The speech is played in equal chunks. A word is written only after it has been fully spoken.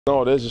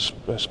No, it is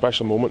a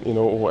special moment,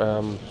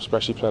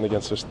 especially playing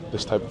against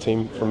this type of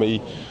team. For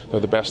me, they're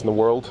the best in the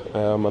world,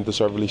 and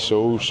deservedly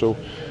so. So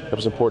it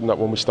was important that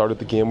when we started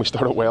the game, we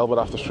started well, but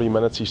after 3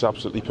 minutes, he's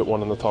absolutely put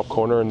one in the top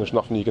corner, and there's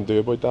nothing you can do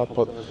about that.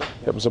 But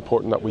it was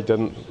important that we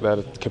didn't let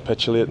it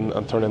capitulate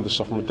and turn into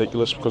something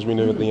ridiculous, because we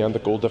knew at the end the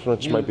goal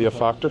difference might be a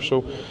factor.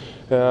 So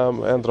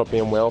ended up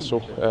being well. So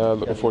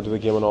looking forward to the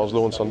game in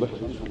Oslo on Sunday.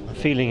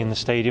 Feeling in the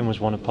stadium was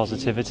one of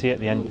positivity at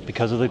the end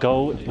because of the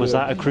goal. Was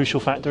that a crucial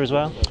factor as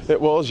well? It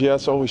was, yeah.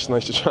 It's always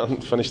nice to try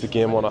and finish the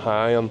game on a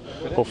high, and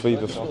hopefully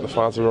the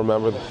fans will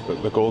remember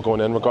the goal going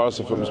in, regardless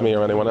if it was me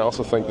or anyone else.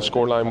 I think the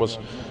scoreline was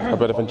a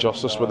bit of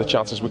injustice with the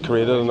chances we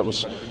created, and it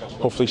was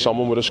hopefully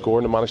someone would have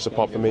scored and managed to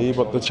pop to me.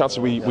 But the chances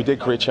we did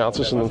create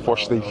chances, and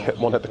unfortunately hit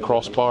the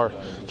crossbar.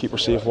 Keeper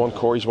saved one,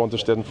 Corey's one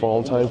just didn't fall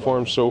in time for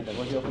him. So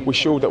we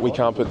showed that we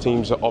can put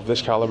teams of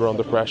this calibre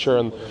under pressure,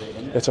 and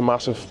it's a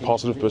massive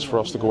positive boost for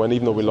us to go in.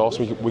 Even though we lost,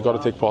 we got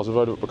to take positive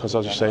out of it, because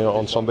as you say,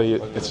 on Sunday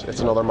it's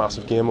another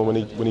massive game, and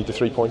we need the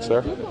 3 points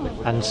there.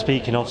 And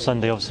speaking of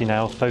Sunday, obviously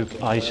now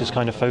eyes just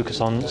kind of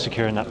focus on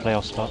securing that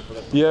playoff spot.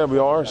 Yeah, we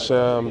are. It's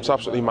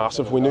absolutely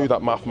massive. We knew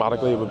that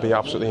mathematically it would be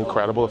absolutely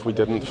incredible if we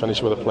didn't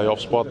finish with a playoff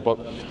spot, but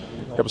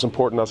it was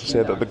important, as I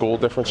said, that the goal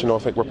difference, I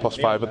think we're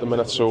 +5 at the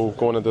minute, so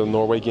going into the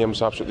Norway game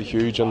is absolutely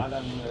huge, and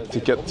to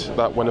get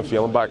that winning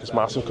feeling back is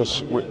massive,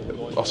 because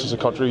us as a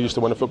country are used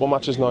to winning football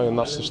matches now, and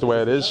that's just the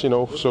way it is,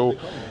 so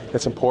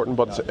it's important.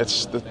 But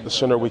it's the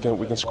sooner we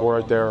can score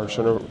out there, or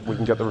sooner we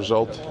can get the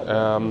result,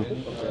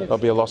 that'll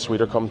be a lot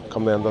sweeter come the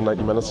end of the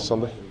 90 minutes of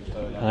Sunday.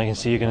 And I can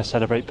see you're going to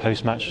celebrate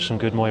post-match with some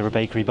good Moira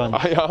bakery buns.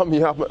 I am,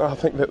 yeah. I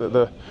think that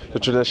the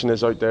tradition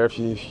is out there. If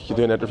you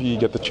do an interview, you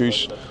get to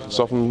choose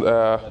something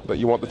that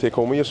you want to take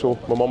home with you. So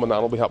my mum and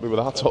nan will be happy with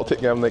that. So I'll take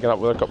them. They can have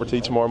with a cup of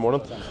tea tomorrow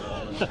morning.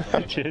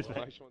 Cheers,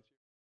 mate.